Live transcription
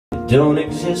don't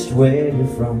exist where you're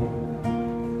from.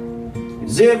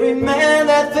 'Cause every man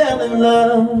that fell in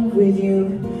love with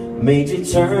you made you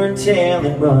turn tail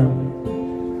and run.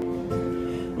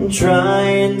 I'm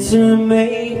trying to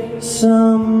make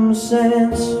some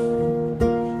sense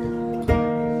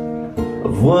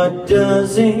of what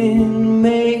doesn't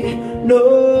make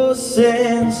no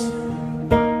sense.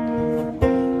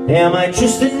 Am I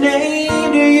just a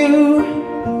name to you?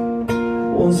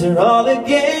 Was it all a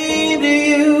game to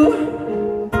you?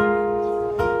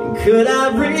 And could I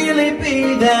really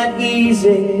be that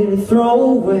easy to throw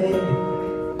away?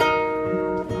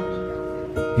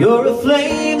 You're a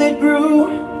flame that grew,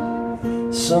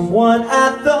 someone I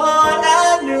thought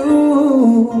I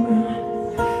knew,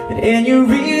 and you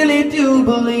really do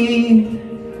believe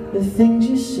the things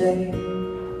you say.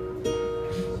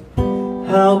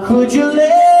 How could you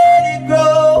let it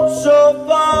go so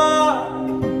far?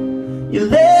 You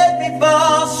let me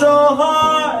fall so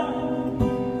hard.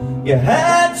 You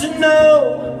had to know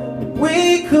that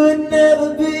we could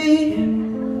never be.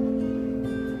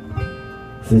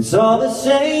 If it's all the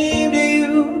same to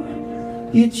you,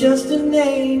 you're just a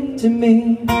name to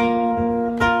me.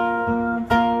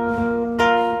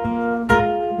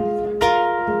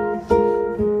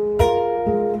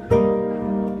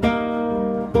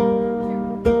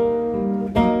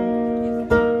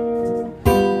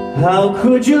 How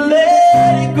could you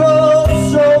let it go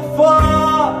so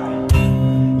far?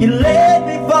 You let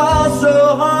me fall so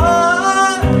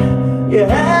hard. You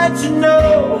had to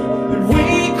know that we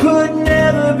could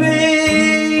never be.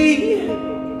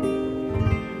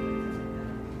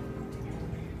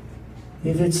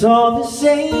 If it's all the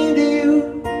same to you,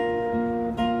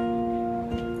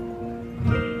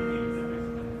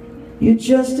 you're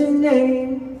just a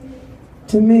name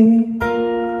to me.